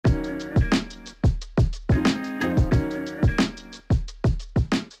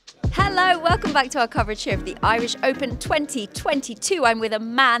Welcome back to our coverage here of the Irish Open 2022. I'm with a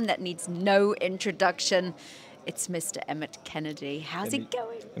man that needs no introduction. It's Mr. Emmett Kennedy. How's it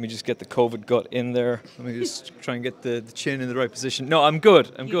going? Let me just get the COVID gut in there. Let me just try and get the chin in the right position. No, I'm good.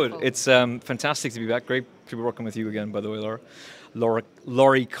 I'm good. It's fantastic to be back. Great to be working with you again, by the way, Laura.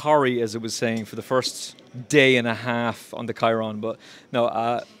 Laurie Corrie, as it was saying, for the first day and a half on the Chiron. But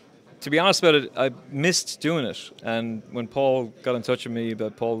no, to be honest about it, I missed doing it. And when Paul got in touch with me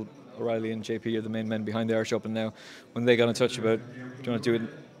about Paul O'Reilly and JP are the main men behind the Irish Open now, when they got in touch about, do you want to do it,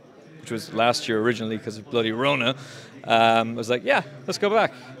 which was last year originally because of bloody Rona, I was like, yeah, let's go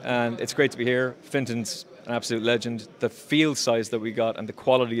back. And it's great to be here. Fintan's an absolute legend. The field size that we got and the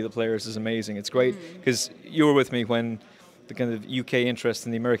quality of the players is amazing. It's great because you were with me when the kind of UK interest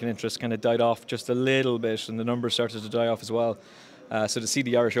and the American interest kind of died off just a little bit, and the numbers started to die off as well. So to see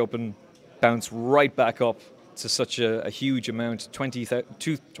the Irish Open bounce right back up to such a huge amount,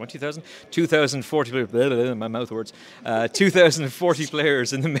 2,040 players, my mouth words, 2,040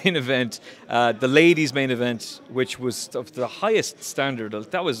 players in the main event, the ladies' main event, which was of the highest standard.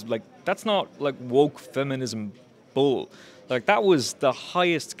 That was like, that's not like woke feminism bull. Like, that was the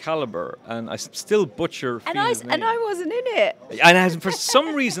highest caliber, and I still butcher. And I wasn't in it. And for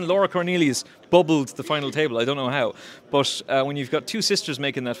some reason, Laura Cornelius bubbled the final table. I don't know how, but when you've got two sisters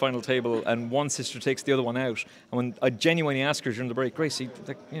making that final table, and one sister takes the other one out, and when I genuinely asked her during the break, Gracie,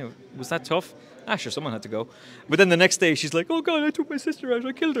 like, was that tough? Ah, sure, someone had to go. But then the next day, she's like, oh God, I took my sister out,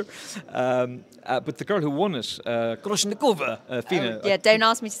 I killed her. But the girl who won it, Groshenikova, Fina. Yeah, don't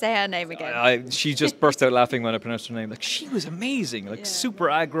ask me to say her name again. She just burst out laughing when I pronounced her name. Like, she was amazing, like super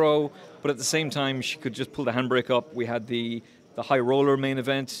aggro, but at the same time, she could just pull the handbrake up. We had the high roller main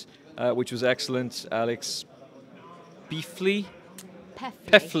event, which was excellent. Alex Peffley.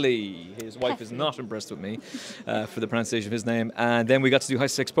 His wife is not impressed with me for the pronunciation of his name. And then we got to do high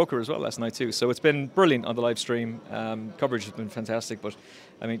stakes poker as well last night too. So it's been brilliant on the live stream. Coverage has been fantastic. But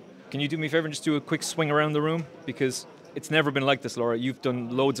I mean, can you do me a favor and just do a quick swing around the room? Because it's never been like this, Laura. You've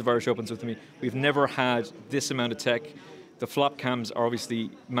done loads of Irish Opens with me. We've never had this amount of tech. The flop cams are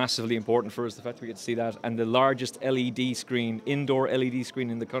obviously massively important for us, the fact that we get to see that. And the largest LED screen, indoor LED screen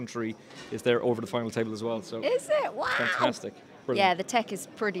in the country is there over the final table as well. So is it? Wow. Fantastic. Brilliant. Yeah, the tech is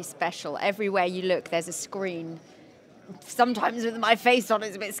pretty special. Everywhere you look, there's a screen. Sometimes with my face on,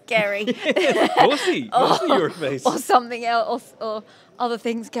 it's a bit scary. Mostly your face. Or something else, or other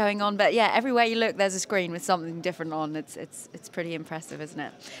things going on. But yeah, everywhere you look, there's a screen with something different on. It's pretty impressive, isn't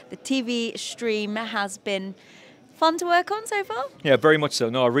it? The TV stream has been fun to work on so far? Yeah, very much so.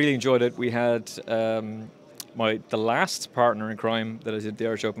 No, I really enjoyed it. We had the last partner in crime that I did the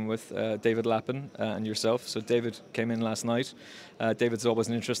Irish Open with, David Lappin and yourself. So David came in last night. David's always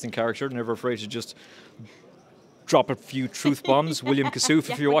an interesting character, never afraid to just drop a few truth bombs. William Kassouf,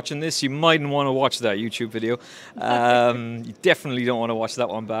 if you're watching this, you mightn't want to watch that YouTube video. You definitely don't want to watch that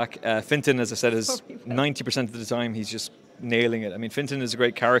one back. Fintan, as I said, is 90% of the time he's just nailing it. I mean, Fintan is a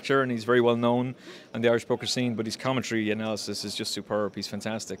great character and he's very well known on the Irish poker scene, but his commentary analysis is just superb. He's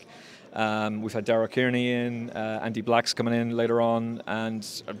fantastic. We've had Dara Kearney in, Andy Black's coming in later on, and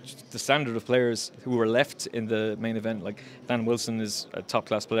the standard of players who were left in the main event, like Dan Wilson is a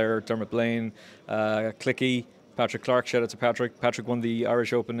top-class player, Dermot Blaine, Clicky, Patrick Clark, shout out to Patrick. Patrick won the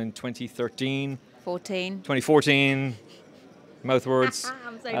Irish Open in 2014. Mouth words.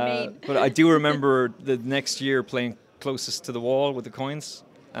 I'm so mean. But I do remember the next year playing closest to the wall with the coins,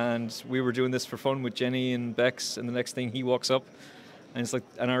 and we were doing this for fun with Jenny and Bex, and the next thing he walks up and it's like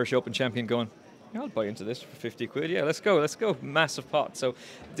an Irish Open champion going, yeah, I'll buy into this for 50 quid. Yeah, let's go. Massive pot. So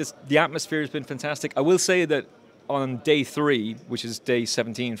the atmosphere has been fantastic. I will say that on day 3, which is day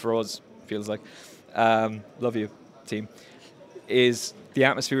 17 for us, feels like, love you, team, is the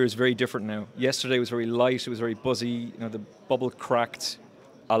atmosphere is very different now. Yesterday was very light. It was very buzzy. The bubble cracked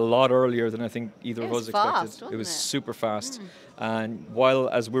a lot earlier than I think either of us expected. It was super fast. And while,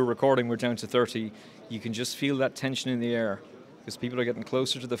 as we're recording, we're down to 30, you can just feel that tension in the air because people are getting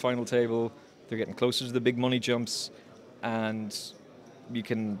closer to the final table. They're getting closer to the big money jumps. And you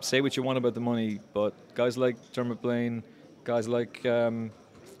can say what you want about the money, but guys like Dermot Blaine, guys like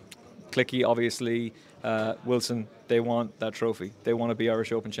Clicky, obviously, Wilson, they want that trophy. They want to be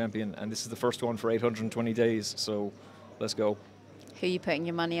Irish Open champion. And this is the first one for 820 days. So let's go. Who are you putting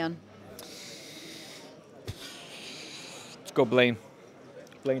your money on? Let's go Blaine.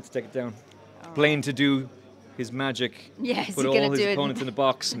 Blaine to take it down. Oh. Blaine to do his magic. Yes, put all his opponents in the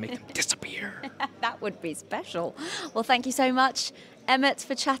box and make them disappear. That would be special. Well, thank you so much, Emmet,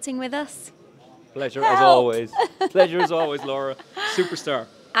 for chatting with us. Pleasure as always. Pleasure as always, Laura. Superstar.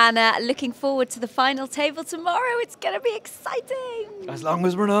 And looking forward to the final table tomorrow. It's going to be exciting. As long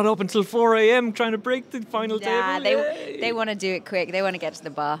as we're not up until 4 a.m. trying to break the final table. They want to do it quick. They want to get to the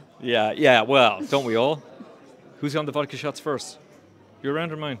bar. Yeah, well, don't we all? Who's on the vodka shots first? Your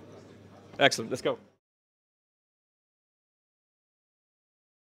round or mine? Excellent, let's go.